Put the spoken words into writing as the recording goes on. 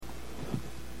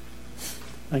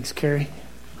Thanks, Carrie.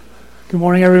 Good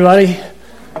morning, everybody.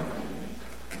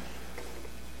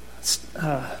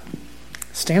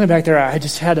 Standing back there, I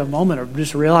just had a moment of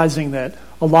just realizing that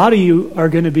a lot of you are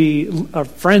going to be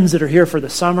friends that are here for the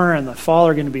summer, and the fall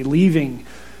are going to be leaving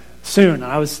soon. And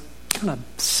I was kind of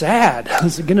sad. I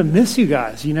was going to miss you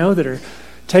guys, that are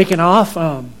taking off.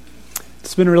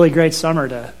 It's been a really great summer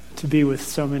to be with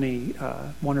so many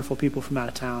wonderful people from out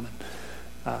of town.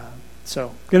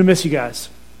 So, going to miss you guys.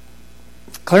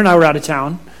 Claire and I were out of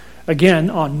town again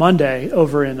on Monday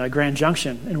over in Grand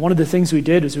Junction, and one of the things we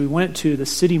did is we went to the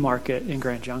city market in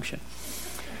Grand Junction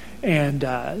and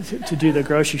to do the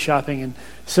grocery shopping. And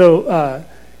so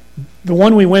the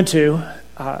one we went to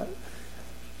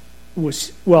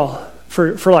was, well,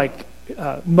 for like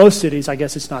most cities, I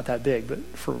guess it's not that big, but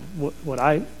for what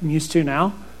I'm used to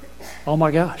now, oh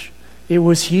my gosh, it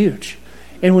was huge.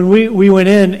 And when we went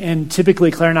in, and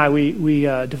typically Claire and I, we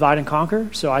divide and conquer.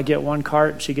 So I get one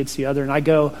cart, she gets the other, and I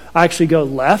actually go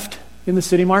left in the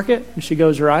city market, and she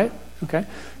goes right, okay?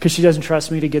 Because she doesn't trust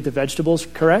me to get the vegetables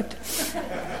correct.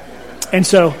 And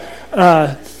so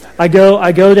I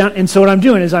go down, and so what I'm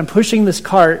doing is I'm pushing this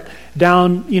cart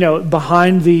down,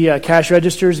 behind the cash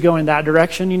registers, going that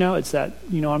direction. It's that,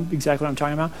 I'm exactly what I'm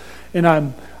talking about. And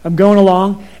I'm going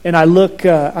along, and I'm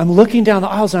looking down the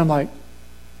aisles, and I'm like,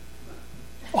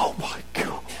 oh my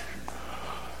God.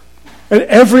 And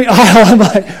every aisle, I'm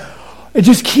like, it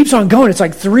just keeps on going. It's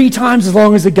like 3 times as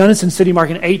long as the Gunnison City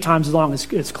Market and 8 times as long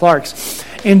as Clark's.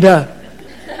 And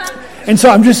so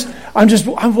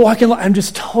I'm walking, I'm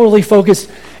just totally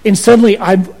focused. And suddenly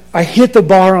I hit the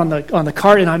bar on the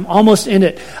cart, and I'm almost in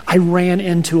it. I ran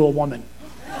into a woman.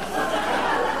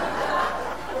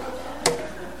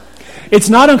 It's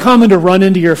not uncommon to run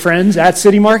into your friends at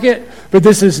City Market, but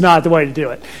this is not the way to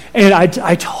do it. And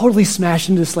I totally smashed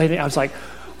into this lady. I was like,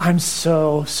 I'm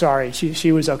so sorry.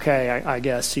 She was okay, I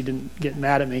guess. She didn't get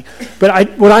mad at me.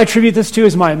 But what I attribute this to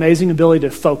is my amazing ability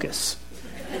to focus.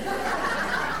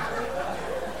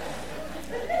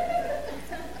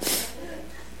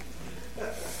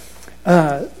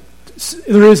 There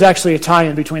is actually a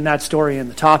tie-in between that story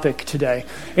and the topic today.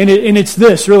 And it's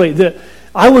this, really.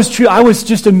 I was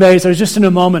just amazed. I was just in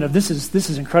a moment of this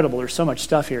is incredible. There's so much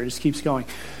stuff here. It just keeps going.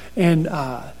 And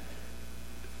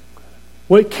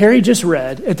what Carrie just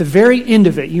read, at the very end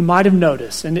of it, you might have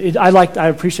noticed, and I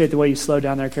appreciate the way you slowed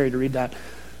down there, Carrie, to read that.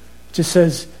 It just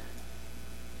says,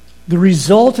 the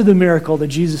result of the miracle that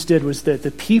Jesus did was that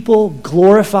the people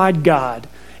glorified God,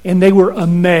 and they were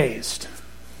amazed.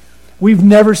 We've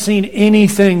never seen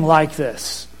anything like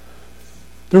this.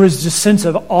 There was this sense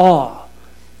of awe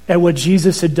at what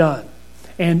Jesus had done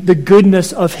and the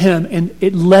goodness of him, and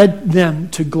it led them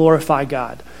to glorify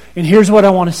God. And here's what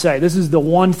I want to say. This is the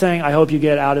one thing I hope you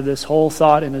get out of this whole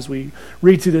thought, and as we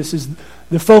read through this, is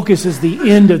the focus is the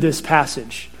end of this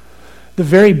passage. The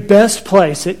very best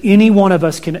place that any one of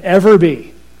us can ever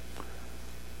be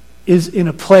is in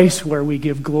a place where we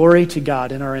give glory to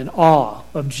God and are in awe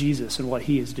of Jesus and what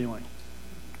he is doing.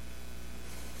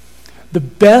 The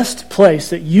best place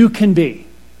that you can be,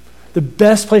 the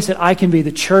best place that I can be,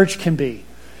 the church can be,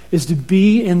 is to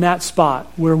be in that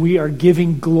spot where we are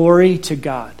giving glory to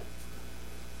God.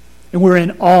 And we're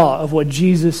in awe of what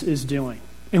Jesus is doing.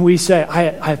 And we say,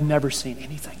 I have never seen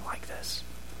anything like this.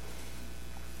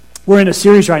 We're in a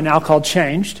series right now called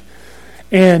Changed.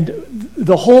 And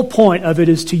the whole point of it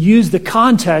is to use the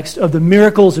context of the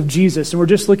miracles of Jesus. And we're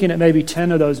just looking at maybe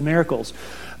 10 of those miracles.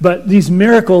 But these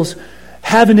miracles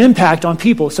have an impact on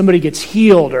people. Somebody gets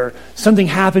healed or something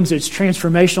happens that's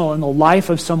transformational in the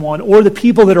life of someone, or the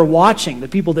people that are watching, the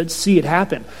people that see it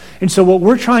happen. And so what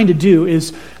we're trying to do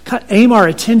is aim our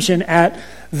attention at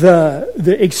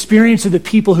the experience of the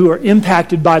people who are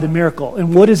impacted by the miracle,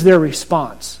 and what is their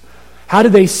response? How do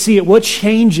they see it? What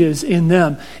changes in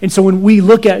them? And so when we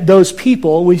look at those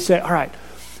people, we say, all right,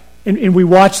 and we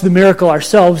watch the miracle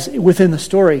ourselves within the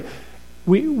story,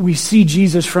 we see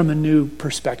Jesus from a new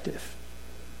perspective.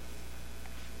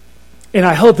 And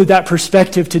I hope that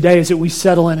perspective today is that we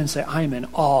settle in and say, I am in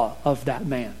awe of that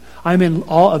man. I'm in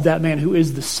awe of that man who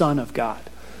is the Son of God.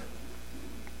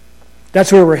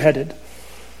 That's where we're headed.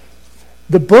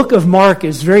 The book of Mark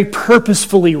is very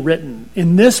purposefully written.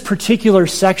 In this particular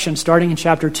section, starting in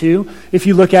chapter 2, if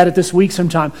you look at it this week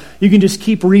sometime, you can just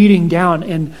keep reading down.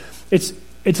 And it's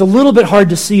a little bit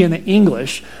hard to see in the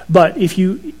English, but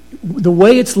the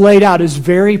way it's laid out is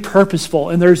very purposeful,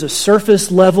 and there's a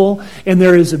surface level and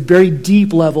there is a very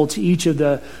deep level to each of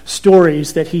the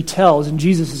stories that he tells, and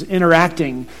Jesus is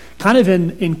interacting kind of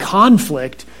in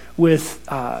conflict with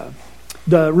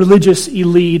the religious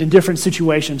elite in different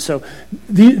situations. So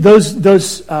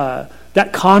those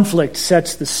that conflict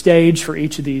sets the stage for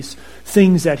each of these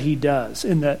things that he does.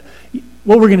 And that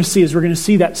what we're going to see is we're going to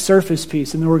see that surface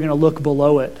piece, and then we're going to look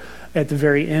below it at the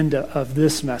very end of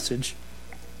this message.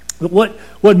 But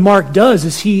what Mark does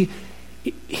is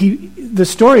the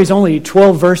story is only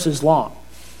 12 verses long.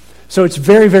 So it's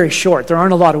very, very short. There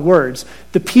aren't a lot of words.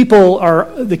 The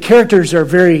characters are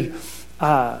very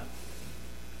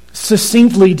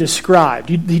succinctly described.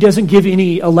 He doesn't give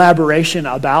any elaboration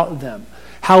about them.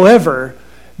 However,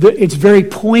 it's very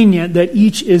poignant that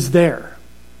each is there.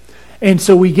 And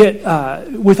so we get,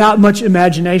 without much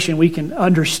imagination, we can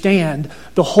understand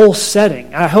the whole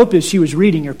setting. I hope as she was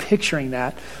reading, you're picturing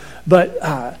that.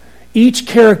 But each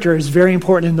character is very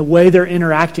important in the way they're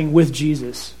interacting with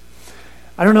Jesus.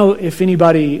 I don't know if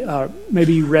anybody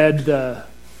maybe read the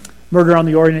Murder on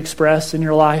the Orient Express in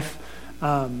your life,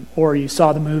 or you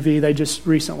saw the movie. They just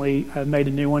recently made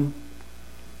a new one.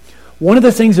 One of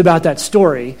the things about that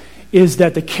story is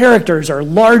that the characters are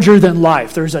larger than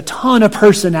life. There's a ton of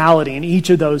personality in each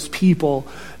of those people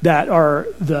that are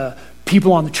the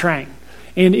people on the train.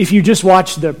 And if you just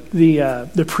watch the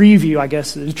preview, I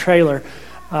guess, the trailer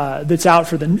that's out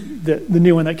for the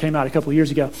new one that came out a couple of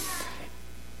years ago,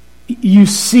 you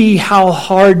see how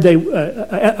hard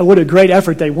what a great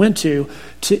effort they went to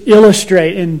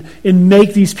illustrate and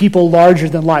make these people larger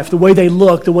than life. The way they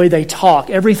look, the way they talk,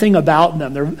 everything about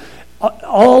them.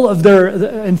 All of their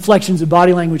inflections of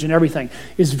body language and everything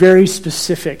is very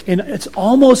specific. And it's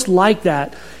almost like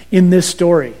that in this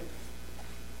story.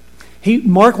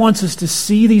 Mark wants us to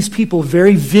see these people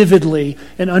very vividly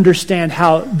and understand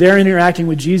how they're interacting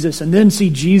with Jesus, and then see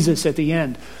Jesus at the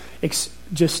end.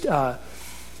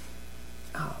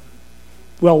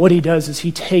 What he does is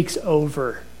he takes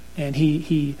over and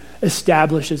he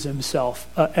establishes himself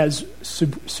as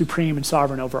supreme and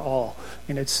sovereign over all.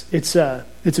 And it's a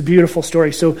beautiful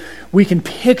story. So we can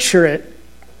picture it.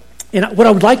 And what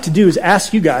I would like to do is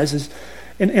ask you guys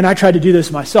and I tried to do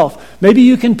this myself. Maybe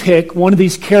you can pick one of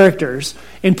these characters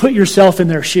and put yourself in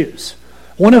their shoes.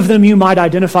 One of them you might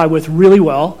identify with really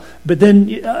well, but then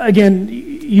again,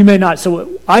 you may not.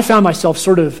 So I found myself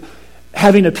sort of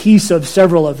having a piece of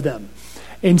several of them.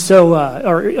 And so,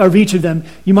 or of each of them,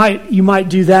 you might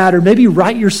do that, or maybe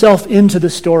write yourself into the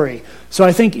story. So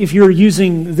I think if you're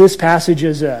using this passage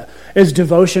as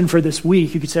devotion for this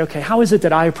week, you could say, okay, how is it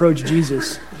that I approach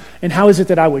Jesus? And how is it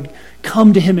that I would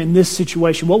come to him in this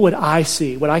situation? What would I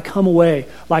see? Would I come away,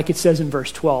 like it says in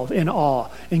verse 12, in awe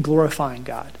and glorifying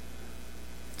God?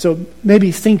 So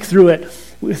maybe think through it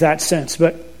with that sense.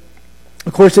 But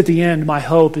of course, at the end, my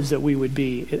hope is that we would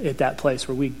be at that place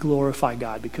where we glorify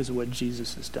God because of what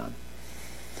Jesus has done.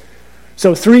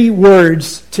 So 3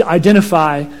 words to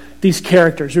identify these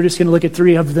characters. We're just going to look at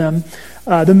 3 of them.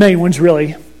 The main ones,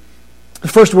 really. The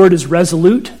first word is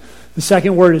resolute. The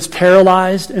second word is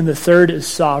paralyzed. And the third is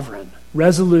sovereign.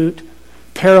 Resolute,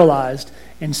 paralyzed,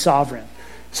 and sovereign.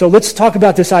 So let's talk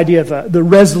about this idea of the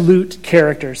resolute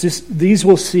characters. These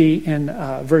we'll see in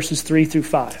verses 3 through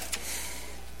 5.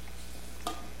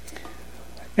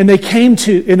 And they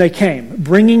came,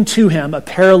 bringing to him a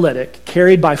paralytic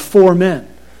carried by 4 men.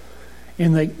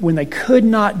 And when they could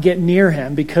not get near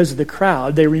him because of the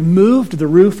crowd, they removed the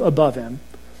roof above him,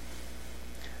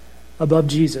 above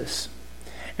Jesus.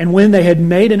 And when they had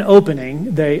made an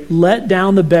opening, they let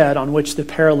down the bed on which the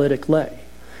paralytic lay.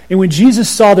 And when Jesus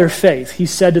saw their faith, he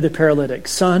said to the paralytic,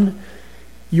 "Son,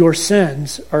 your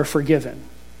sins are forgiven."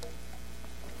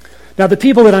 Now, the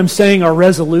people that I'm saying are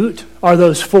resolute are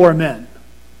those 4 men.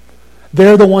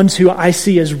 They're the ones who I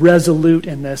see as resolute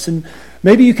in this. And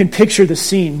maybe you can picture the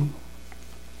scene.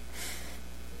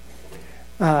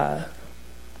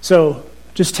 So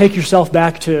just take yourself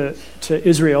back to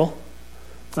Israel.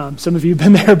 Some of you have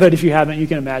been there, but if you haven't, you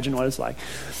can imagine what it's like.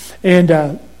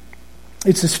 And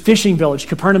it's this fishing village.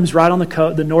 Capernaum's right on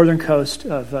the northern coast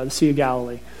of the Sea of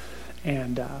Galilee.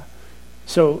 And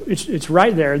so it's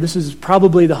right there. This is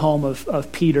probably the home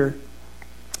of Peter,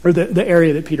 or the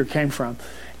area that Peter came from.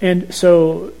 And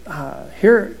so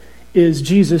here is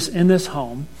Jesus in this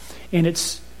home, and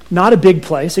it's not a big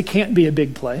place. It can't be a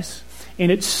big place.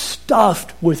 And it's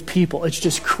stuffed with people. It's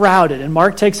just crowded. And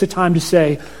Mark takes the time to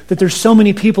say that there's so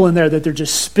many people in there that they're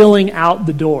just spilling out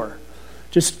the door.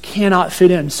 Just cannot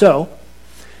fit in. So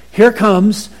here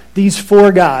comes these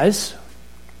 4 guys,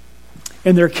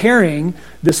 and they're carrying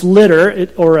this litter,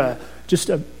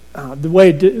 the way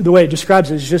it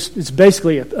describes it is it's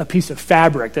basically a piece of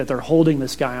fabric that they're holding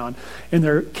this guy on, and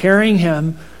they're carrying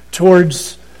him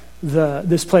towards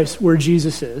this place where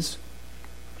Jesus is.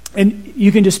 And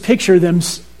you can just picture them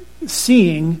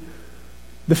seeing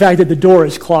the fact that the door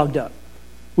is clogged up.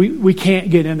 We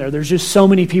can't get in there. There's just so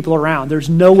many people around. There's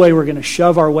no way we're going to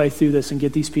shove our way through this and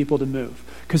get these people to move,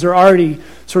 because they're already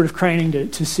sort of craning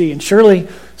to see. And surely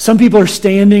some people are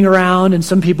standing around and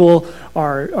some people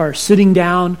are sitting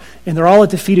down, and they're all at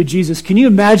the feet of Jesus. Can you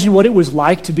imagine what it was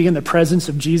like to be in the presence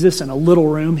of Jesus in a little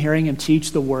room hearing him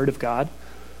teach the Word of God?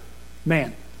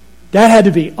 Man, that had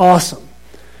to be awesome.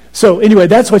 So anyway,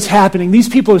 that's what's happening. These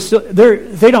people are still,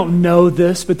 they don't know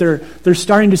this, but they're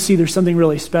starting to see there's something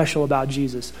really special about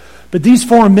Jesus. But these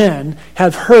 4 men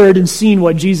have heard and seen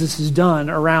what Jesus has done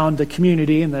around the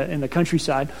community and the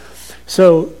countryside.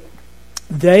 So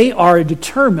they are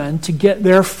determined to get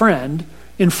their friend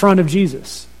in front of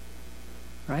Jesus.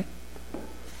 Right?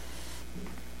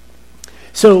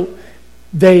 So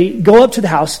they go up to the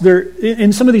house.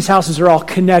 And some of these houses are all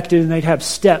connected, and they'd have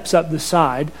steps up the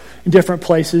side in different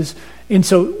places. And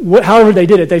so however they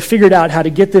did it, they figured out how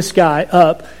to get this guy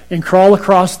up and crawl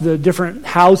across the different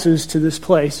houses to this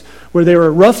place where they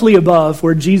were roughly above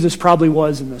where Jesus probably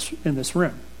was in this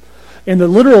room. And the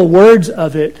literal words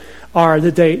of it are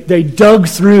that they dug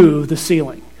through the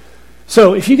ceiling.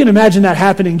 So if you can imagine that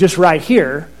happening just right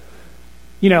here,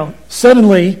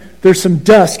 suddenly there's some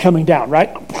dust coming down,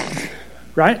 right?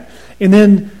 Right? And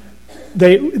then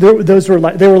there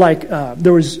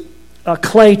was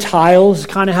clay tiles,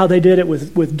 kind of how they did it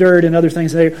with dirt and other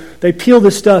things. They peel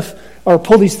this stuff or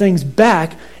pull these things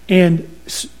back, and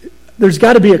there's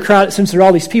got to be a crowd. Since there are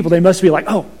all these people, they must be like,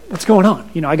 oh, what's going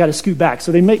on? I got to scoot back.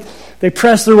 So they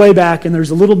press their way back, and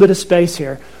there's a little bit of space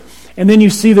here. And then you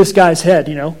see this guy's head,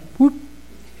 whoop.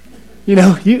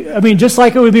 Just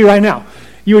like it would be right now.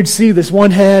 You would see this one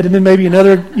head and then maybe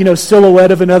another,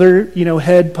 silhouette of another,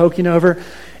 head poking over.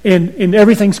 And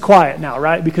everything's quiet now,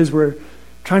 right? Because we're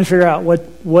trying to figure out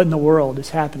what in the world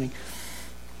is happening.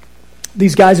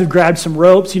 These guys have grabbed some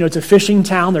ropes. It's a fishing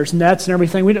town. There's nets and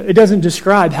everything. It doesn't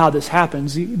describe how this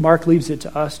happens. Mark leaves it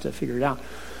to us to figure it out.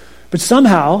 But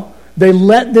somehow they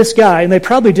let this guy, and they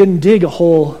probably didn't dig a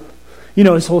hole,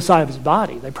 his whole side of his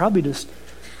body. They probably just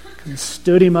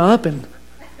stood him up and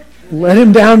let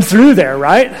him down through there,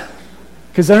 right?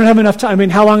 Because they don't have enough time.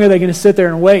 How long are they going to sit there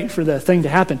and wait for the thing to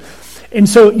happen? And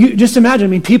so you just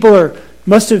imagine, people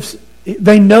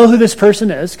they know who this person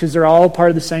is because they're all part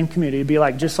of the same community. It'd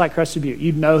be just like Crested Butte.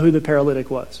 You'd know who the paralytic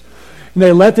was. And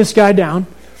they let this guy down.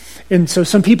 And so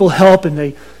some people help,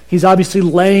 and he's obviously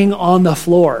laying on the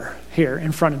floor here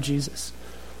in front of Jesus.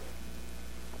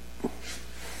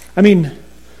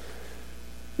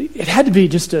 It had to be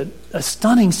just a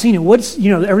stunning scene.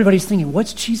 And everybody's thinking,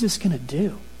 what's Jesus going to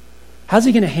do? How's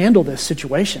he going to handle this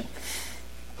situation?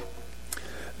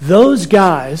 Those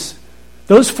guys,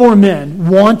 those 4 men,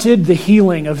 wanted the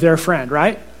healing of their friend,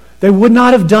 right? They would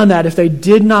not have done that if they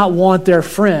did not want their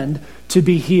friend to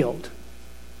be healed.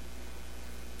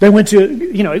 They went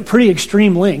to, pretty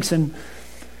extreme lengths. And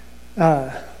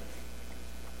I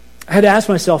had to ask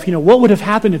myself, what would have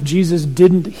happened if Jesus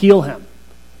didn't heal him?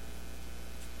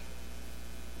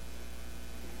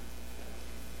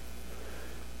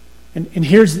 And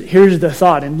here's the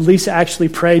thought, and Lisa actually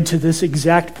prayed to this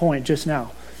exact point just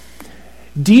now.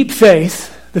 Deep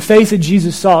faith, the faith that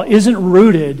Jesus saw, isn't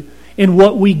rooted in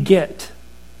what we get.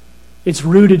 It's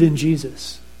rooted in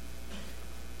Jesus.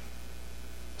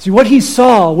 See, what he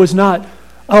saw was not,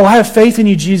 oh, I have faith in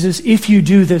you, Jesus, if you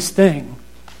do this thing.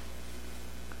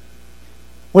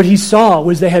 What he saw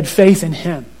was they had faith in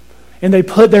him, and they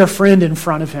put their friend in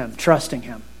front of him, trusting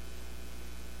him.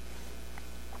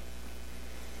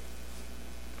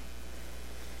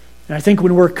 And I think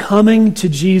when we're coming to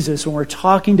Jesus, when we're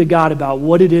talking to God about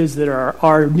what it is that are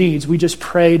our needs, we just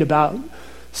prayed about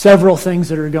several things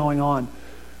that are going on.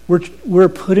 We're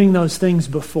putting those things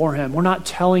before him. We're not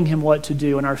telling him what to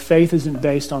do, and our faith isn't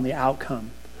based on the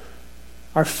outcome.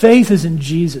 Our faith is in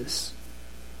Jesus.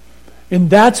 And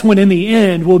that's when in the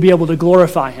end we'll be able to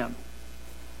glorify him.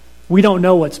 We don't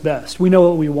know what's best. We know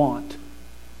what we want.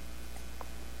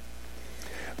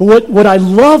 But what I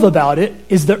love about it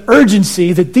is the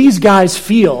urgency that these guys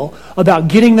feel about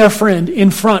getting their friend in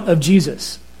front of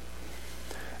Jesus.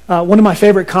 One of my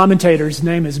favorite commentators, his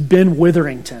name is Ben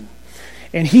Witherington.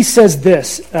 And he says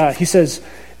this. He says,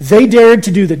 they dared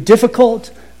to do the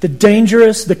difficult, the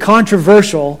dangerous, the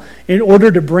controversial in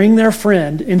order to bring their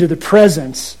friend into the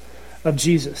presence of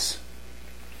Jesus.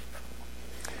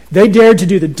 They dared to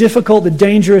do the difficult, the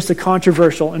dangerous, the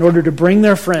controversial in order to bring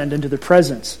their friend into the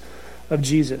presence of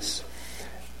Jesus.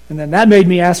 And then that made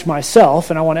me ask myself,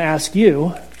 and I want to ask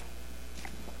you,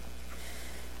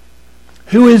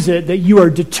 who is it that you are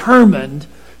determined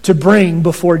to bring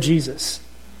before Jesus?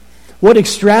 What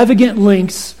extravagant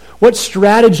lengths, what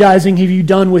strategizing have you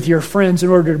done with your friends in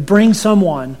order to bring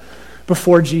someone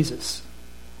before Jesus?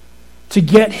 to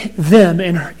get them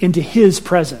into his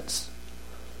presence.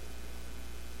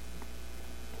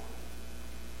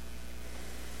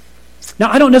 Now,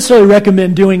 I don't necessarily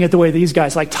recommend doing it the way these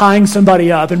guys, like tying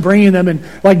somebody up and bringing them and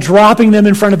like dropping them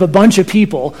in front of a bunch of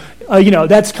people.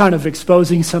 That's kind of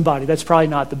exposing somebody. That's probably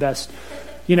not the best,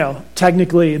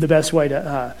 technically the best way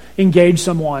to engage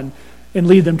someone and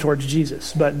lead them towards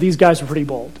Jesus. But these guys were pretty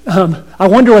bold. I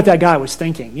wonder what that guy was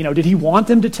thinking. Did he want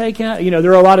them to take him?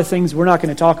 There are a lot of things we're not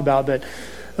going to talk about, but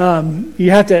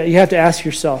you have to ask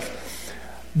yourself.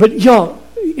 But y'all,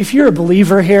 if you're a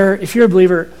believer here,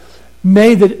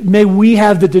 may we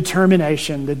have the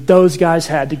determination that those guys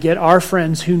had to get our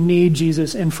friends who need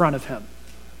Jesus in front of him.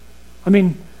 I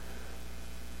mean,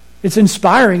 it's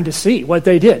inspiring to see what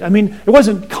they did. I mean, it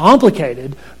wasn't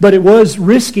complicated, but it was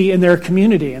risky in their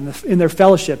community and in their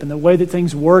fellowship and the way that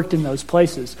things worked in those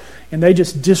places. And they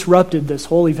just disrupted this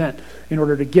whole event in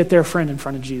order to get their friend in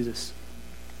front of Jesus.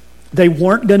 They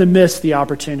weren't going to miss the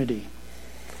opportunity.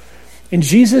 And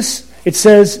Jesus, it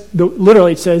says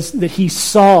that he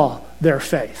saw their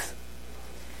faith.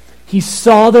 He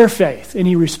saw their faith and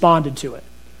he responded to it.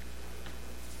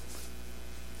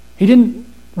 He didn't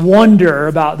wonder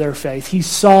about their faith. He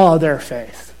saw their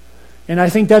faith. And I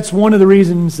think that's one of the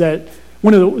reasons that,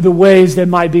 one of the ways that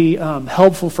might be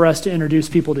helpful for us to introduce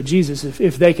people to Jesus,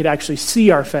 if they could actually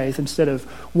see our faith instead of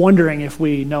wondering if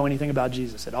we know anything about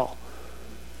Jesus at all.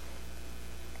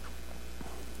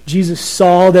 Jesus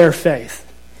saw their faith.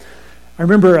 I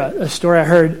remember a story I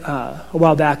heard a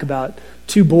while back about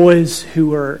two boys who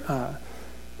were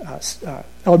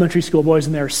elementary school boys,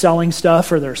 and they were selling stuff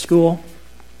for their school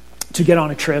to get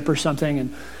on a trip or something.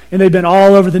 And they'd been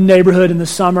all over the neighborhood in the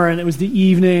summer, and it was the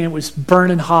evening, it was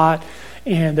burning hot,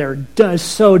 and they're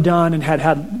so done and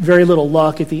had very little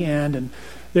luck at the end. And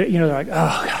they're like, oh,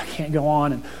 God, I can't go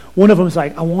on. And one of them was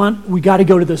like, we got to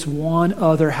go to this one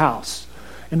other house.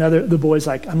 And the boy's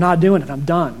like, I'm not doing it. I'm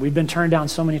done. We've been turned down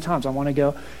so many times. I want to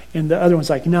go. And the other one's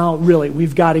like, no, really,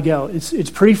 we've got to go. It's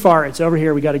pretty far. It's over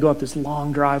here. We got to go up this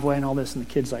long driveway and all this. And the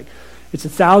kid's like, it's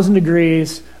 1,000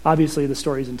 degrees. Obviously, the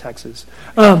story's in Texas.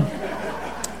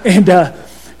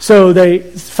 So they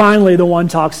finally, the one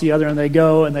talks to the other, and they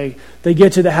go and they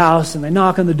get to the house and they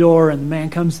knock on the door, and the man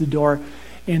comes to the door,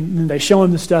 and they show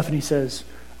him the stuff, and he says,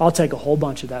 I'll take a whole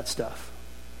bunch of that stuff.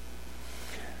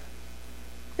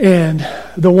 And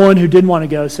the one who didn't want to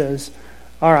go says,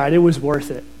 all right, it was worth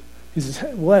it. He says,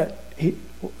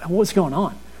 what's going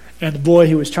on? And the boy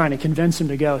who was trying to convince him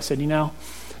to go said,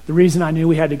 the reason I knew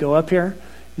we had to go up here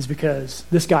is because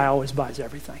this guy always buys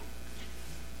everything.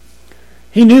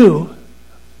 He knew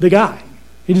the guy.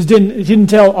 He didn't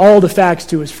tell all the facts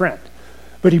to his friend.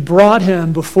 But he brought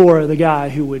him before the guy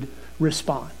who would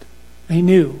respond. He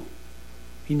knew.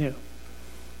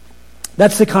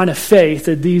 That's the kind of faith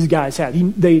that these guys had.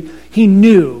 He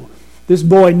knew, this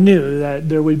boy knew that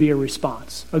there would be a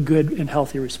response, a good and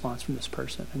healthy response from this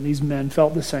person. And these men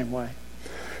felt the same way.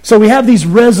 So we have these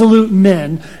resolute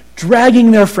men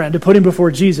dragging their friend to put him before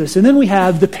Jesus. And then we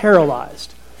have the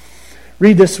paralyzed.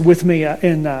 Read this with me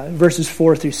in verses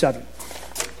 4 through 7.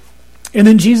 And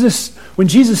then when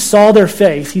Jesus saw their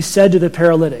faith, he said to the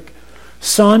paralytic,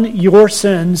 Son, your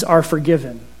sins are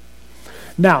forgiven.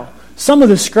 Now, some of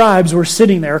the scribes were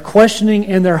sitting there questioning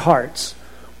in their hearts,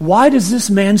 why does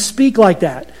this man speak like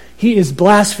that? He is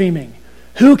blaspheming.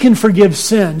 Who can forgive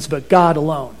sins but God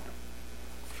alone?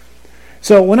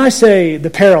 So when I say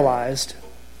the paralyzed,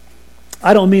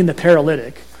 I don't mean the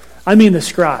paralytic. I mean the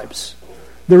scribes,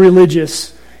 the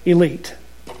religious elite.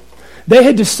 They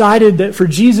had decided that for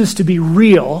Jesus to be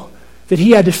real, that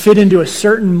he had to fit into a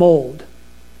certain mold.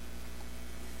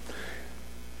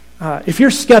 If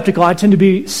you're skeptical, I tend to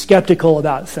be skeptical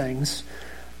about things.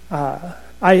 I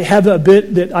have a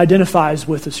bit that identifies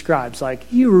with the scribes.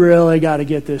 Like, you really got to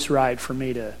get this right for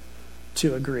me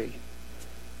to agree.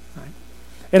 Right?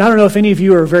 And I don't know if any of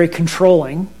you are very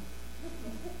controlling.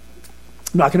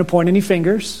 I'm not going to point any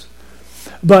fingers.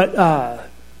 But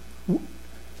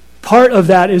part of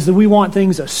that is that we want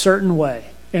things a certain way.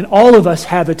 And all of us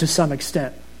have it to some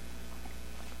extent.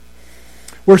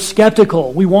 We're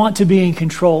skeptical. We want to be in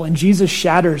control. And Jesus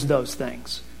shatters those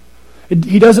things.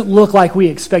 He doesn't look like we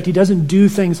expect. He doesn't do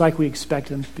things like we expect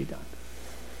them to be done.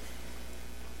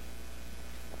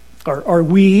 Are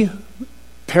we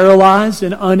paralyzed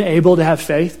and unable to have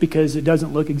faith because it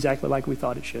doesn't look exactly like we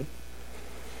thought it should?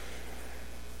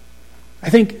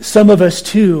 I think some of us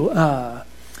too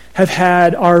have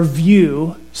had our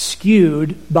view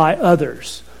skewed by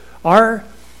others. Our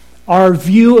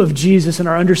view of Jesus and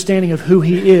our understanding of who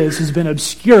he is has been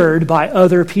obscured by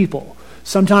other people.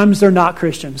 Sometimes they're not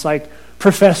Christians, like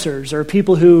professors or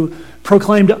people who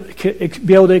proclaim to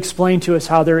be able to explain to us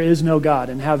how there is no God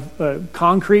and have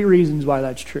concrete reasons why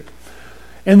that's true.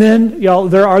 And then,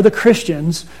 there are the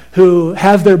Christians who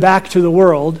have their back to the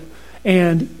world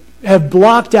and have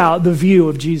blocked out the view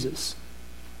of Jesus,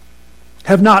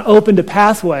 have not opened a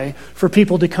pathway for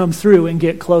people to come through and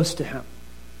get close to him.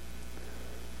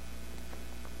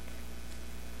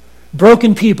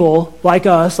 Broken people like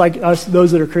us,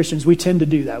 those that are Christians, we tend to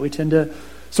do that. We tend to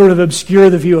sort of obscure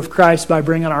the view of Christ by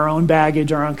bringing our own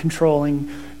baggage, our own controlling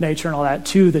nature and all that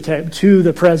to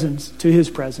the presence, to his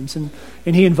presence. And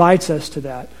he invites us to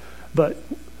that. But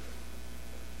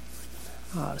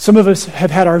some of us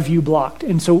have had our view blocked.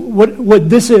 And so what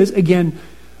this is, again,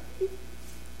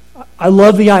 I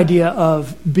love the idea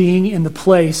of being in the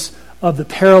place of the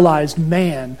paralyzed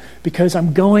man, because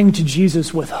I'm going to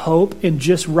Jesus with hope and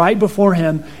just right before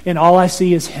him, and all I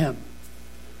see is him.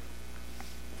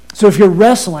 So if you're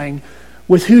wrestling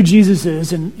with who Jesus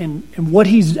is and what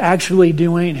he's actually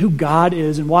doing and who God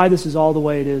is and why this is all the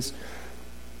way it is,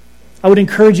 I would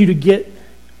encourage you to get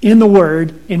in the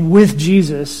Word and with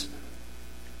Jesus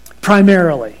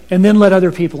primarily, and then let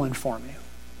other people inform you.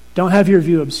 Don't have your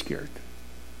view obscured.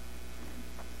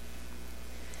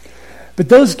 But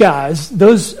those guys,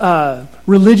 those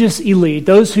religious elite,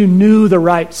 those who knew the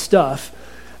right stuff,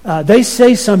 they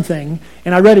say something,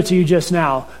 and I read it to you just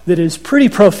now, that is pretty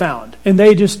profound, and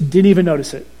they just didn't even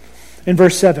notice it. In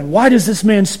verse 7, why does this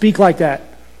man speak like that?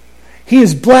 He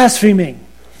is blaspheming.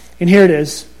 And here it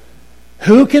is.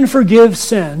 Who can forgive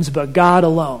sins but God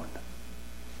alone?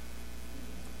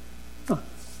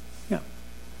 Yeah.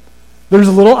 There's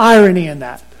a little irony in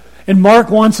that. And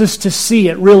Mark wants us to see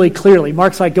it really clearly.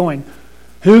 Mark's like going,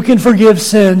 who can forgive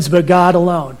sins but God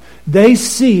alone? They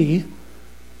see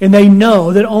and they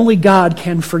know that only God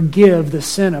can forgive the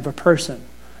sin of a person.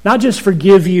 Not just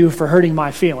forgive you for hurting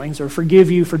my feelings or forgive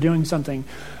you for doing something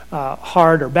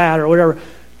hard or bad or whatever.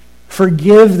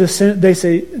 Forgive the sin. They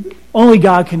say only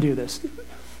God can do this.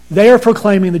 They are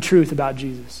proclaiming the truth about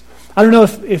Jesus. I don't know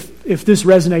if this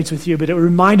resonates with you, but it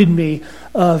reminded me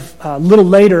of a little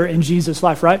later in Jesus'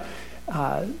 life, right?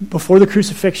 Before the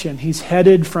crucifixion, he's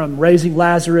headed from raising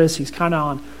Lazarus. He's kind of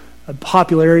on a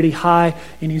popularity high,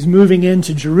 and he's moving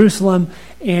into Jerusalem,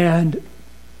 and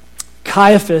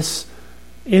Caiaphas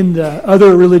and the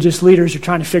other religious leaders are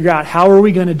trying to figure out, how are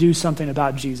we going to do something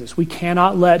about Jesus? We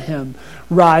cannot let him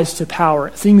rise to power.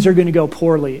 Things are going to go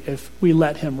poorly if we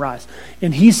let him rise.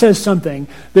 And he says something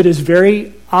that is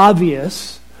very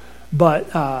obvious, but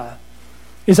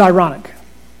is ironic.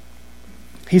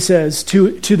 He says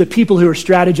to the people who are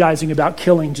strategizing about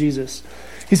killing Jesus,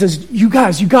 he says, you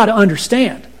guys, you got to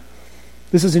understand.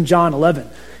 This is in John 11.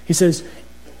 He says,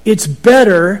 it's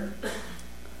better,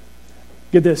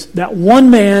 get this, that one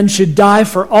man should die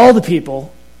for all the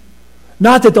people,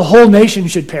 not that the whole nation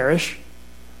should perish.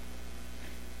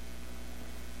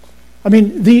 I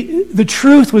mean, the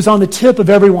truth was on the tip of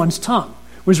everyone's tongue,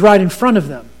 was right in front of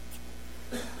them.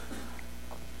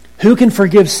 Who can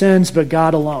forgive sins but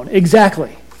God alone?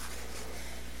 Exactly.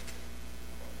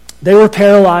 They were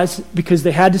paralyzed because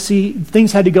they had to see,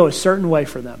 things had to go a certain way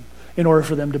for them in order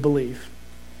for them to believe.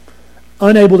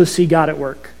 Unable to see God at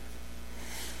work.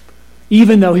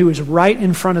 Even though he was right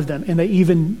in front of them and they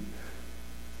even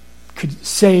could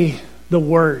say the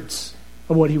words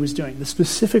of what he was doing, the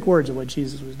specific words of what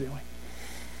Jesus was doing.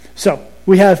 So,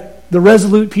 we have the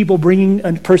resolute people bringing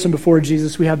a person before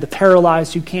Jesus. We have the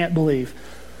paralyzed who can't believe.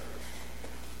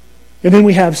 And then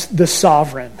we have the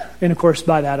sovereign. And of course,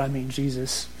 by that I mean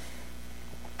Jesus.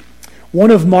 One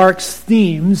of Mark's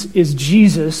themes is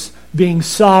Jesus being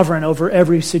sovereign over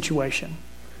every situation.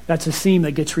 That's a theme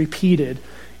that gets repeated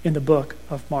in the book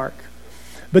of Mark.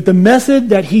 But the method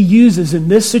that he uses in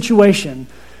this situation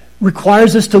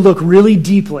requires us to look really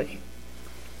deeply.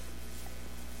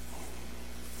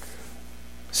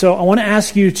 So I want to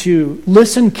ask you to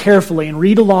listen carefully and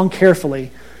read along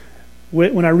carefully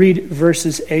when I read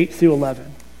verses 8 through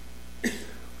 11.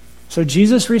 So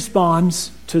Jesus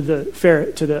responds to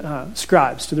the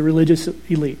scribes, to the religious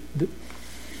elite.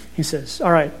 He says,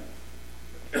 all right,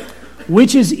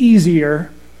 which is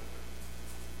easier?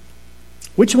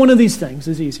 Which one of these things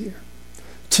is easier?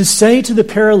 To say to the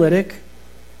paralytic,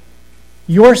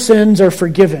 your sins are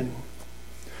forgiven,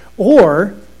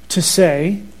 or to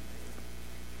say,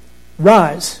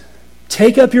 rise,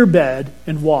 take up your bed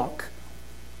and walk.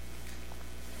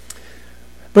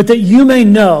 But that you may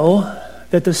know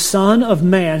that the Son of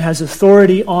Man has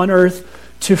authority on earth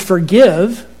to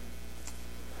forgive,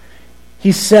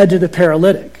 he said to the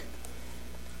paralytic,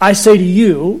 I say to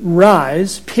you,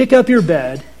 rise, pick up your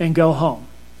bed, and go home.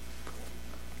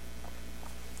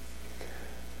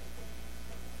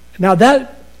 Now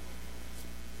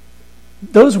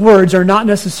those words are not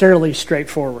necessarily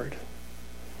straightforward.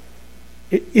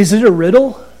 Is it a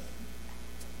riddle?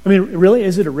 I mean, really,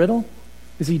 is it a riddle?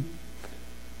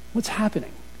 What's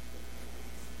happening?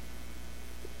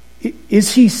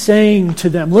 Is he saying to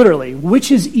them, literally,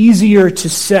 which is easier to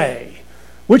say?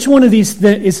 Which one of these,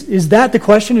 is that the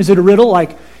question? Is it a riddle?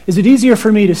 Like, is it easier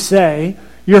for me to say,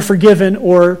 you're forgiven,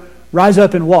 or rise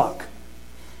up and walk?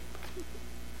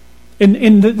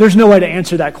 And there's no way to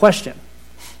answer that question.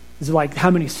 Is it like how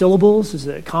many syllables? Is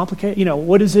it complicated?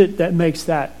 What is it that makes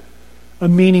that a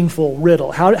meaningful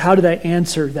riddle? How do they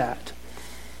answer that?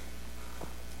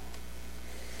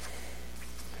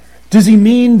 Does he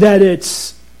mean that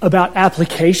it's about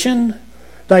application?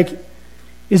 Like,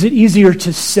 is it easier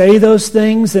to say those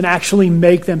things than actually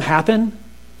make them happen?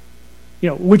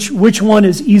 Which one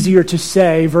is easier to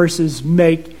say versus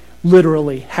make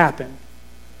literally happen?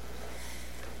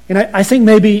 And I think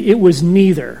maybe it was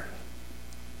neither.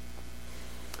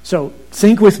 So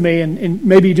think with me and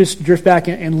maybe just drift back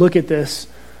and look at this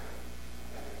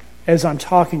as I'm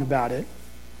talking about it.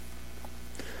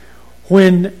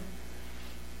 When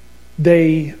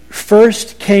they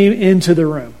first came into the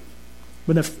room,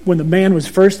 when the man was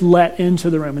first let into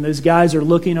the room and those guys are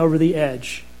looking over the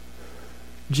edge,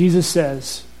 Jesus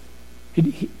says,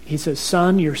 he says,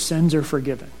 son, your sins are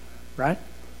forgiven, right?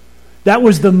 That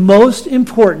was the most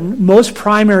important, most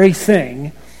primary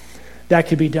thing that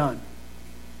could be done.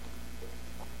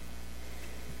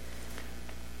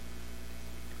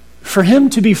 For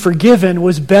him to be forgiven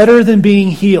was better than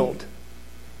being healed.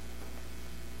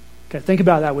 Okay, think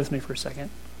about that with me for a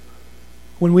second.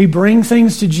 When we bring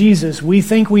things to Jesus, we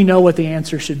think we know what the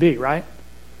answer should be, right?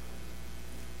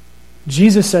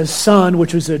 Jesus says, son,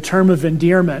 which was a term of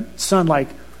endearment. Son, like,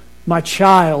 my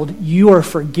child, you are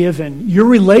forgiven. Your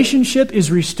relationship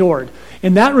is restored.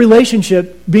 And that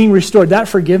relationship being restored, that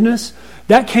forgiveness,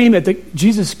 that came at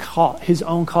Jesus' cost, his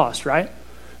own cost, right?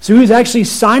 So he was actually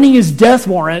signing his death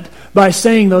warrant by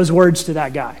saying those words to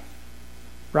that guy,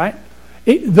 right?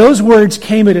 Those words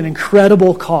came at an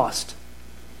incredible cost.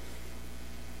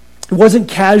 It wasn't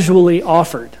casually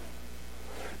offered.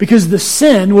 Because the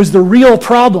sin was the real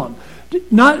problem.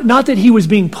 Not that he was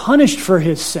being punished for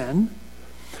his sin,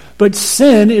 but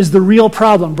sin is the real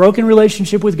problem. Broken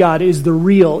relationship with God is the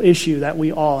real issue that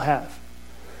we all have.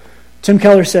 Tim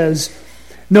Keller says,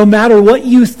 no matter what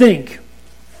you think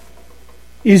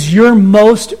is your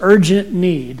most urgent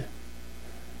need,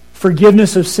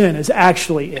 forgiveness of sin is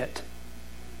actually it.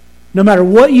 No matter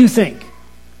what you think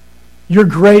your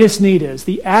greatest need is,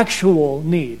 the actual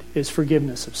need is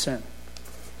forgiveness of sin.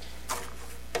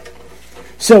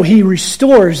 So he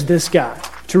restores this guy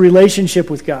to relationship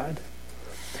with God.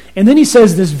 And then he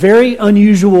says this very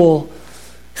unusual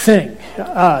thing.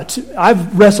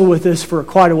 I've wrestled with this for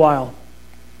quite a while.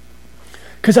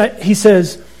 Because he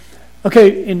says,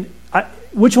 okay,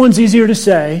 which one's easier to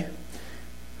say?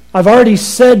 I've already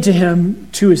said to him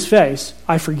to his face,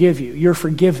 I forgive you. You're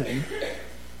forgiven.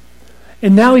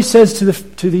 And now he says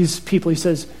to these people, he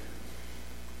says,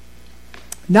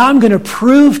 now I'm going to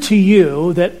prove to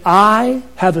you that I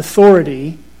have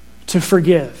authority to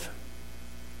forgive.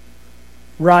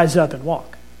 Rise up and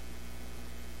walk.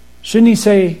 Shouldn't he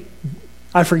say,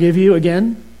 I forgive you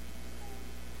again?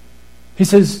 He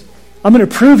says, I'm going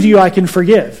to prove to you I can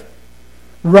forgive.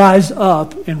 Rise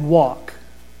up and walk.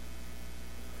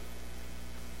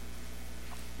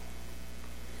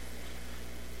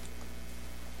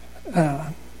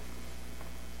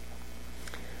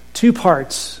 Two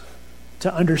parts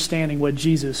to understanding what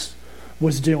Jesus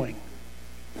was doing.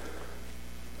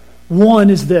 One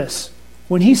is this.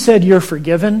 When he said you're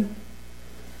forgiven,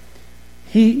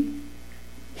 he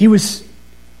was,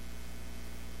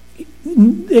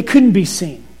 it couldn't be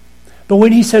seen. But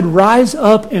when he said rise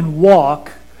up and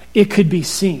walk, it could be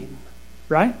seen,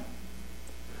 right?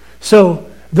 So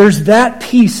there's that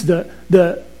piece,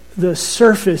 the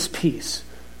surface piece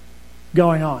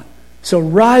going on. So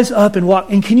rise up and walk.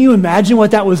 And can you imagine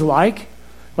what that was like?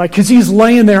 Like, because he's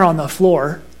laying there on the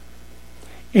floor.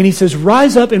 And he says,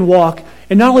 rise up and walk.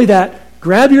 And not only that,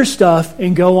 grab your stuff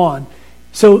and go on.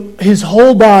 So his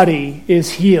whole body is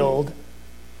healed.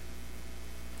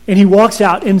 And he walks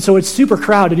out. And so it's super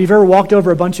crowded. Have you ever walked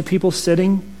over a bunch of people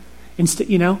sitting? You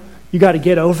got to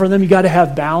get over them. You got to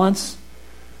have balance.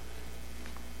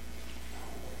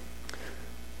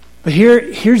 But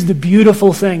here's the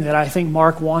beautiful thing that I think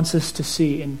Mark wants us to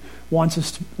see and wants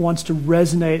to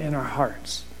resonate in our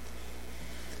hearts.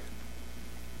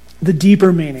 The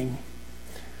deeper meaning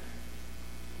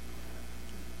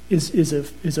is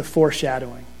a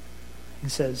foreshadowing. He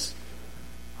says,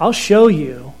 I'll show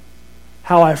you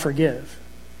how I forgive.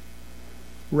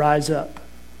 rise up.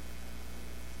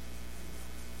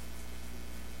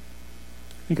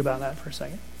 Think about that for a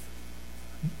second.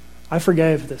 I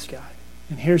forgave this guy,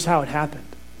 and here's how it happened.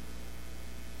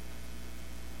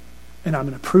 And I'm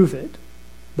going to prove it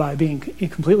by being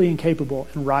completely incapable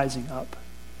and rising up.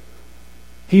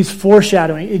 He's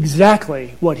foreshadowing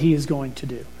exactly what he is going to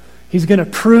do. He's going to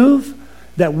prove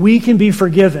that we can be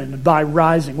forgiven by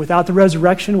rising. Without the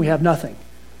resurrection, we have nothing.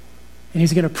 And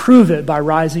he's going to prove it by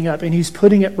rising up. And he's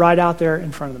putting it right out there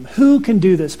in front of them. Who can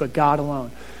do this but God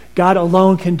alone? God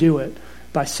alone can do it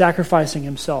by sacrificing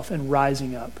himself and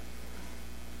rising up.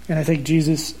 And I think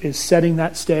Jesus is setting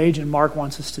that stage, and Mark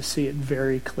wants us to see it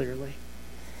very clearly.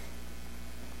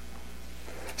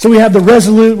 So we have the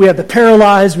resolute, we have the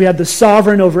paralyzed, we have the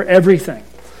sovereign over everything.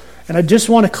 And I just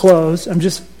want to close. I'm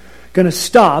just going to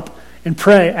stop and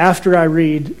pray after I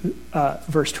read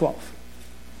verse 12.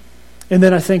 And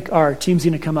then I think our team's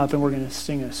going to come up and we're going to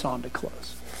sing a song to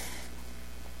close.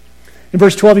 In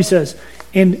verse 12 he says,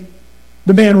 "And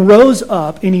the man rose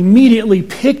up and immediately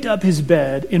picked up his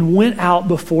bed and went out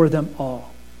before them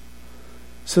all,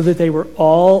 so that they were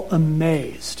all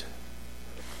amazed.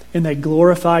 And they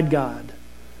glorified God,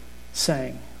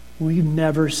 saying, 'We've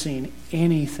never seen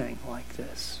anything like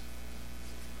this.'"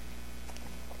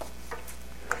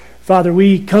 Father,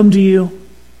 we come to you.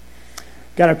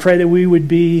 God, I pray that we would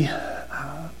be,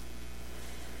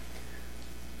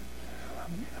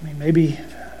 maybe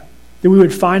that we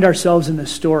would find ourselves in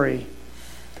this story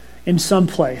in some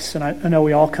place. And I know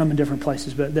we all come in different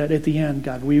places, but that at the end,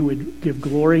 God, we would give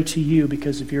glory to you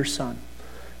because of your Son.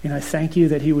 And I thank you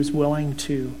that he was willing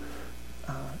to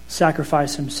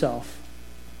sacrifice himself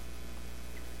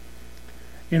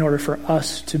in order for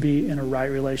us to be in a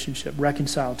right relationship,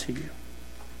 reconciled to you.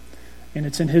 And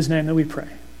it's in his name that we pray.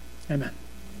 Amen.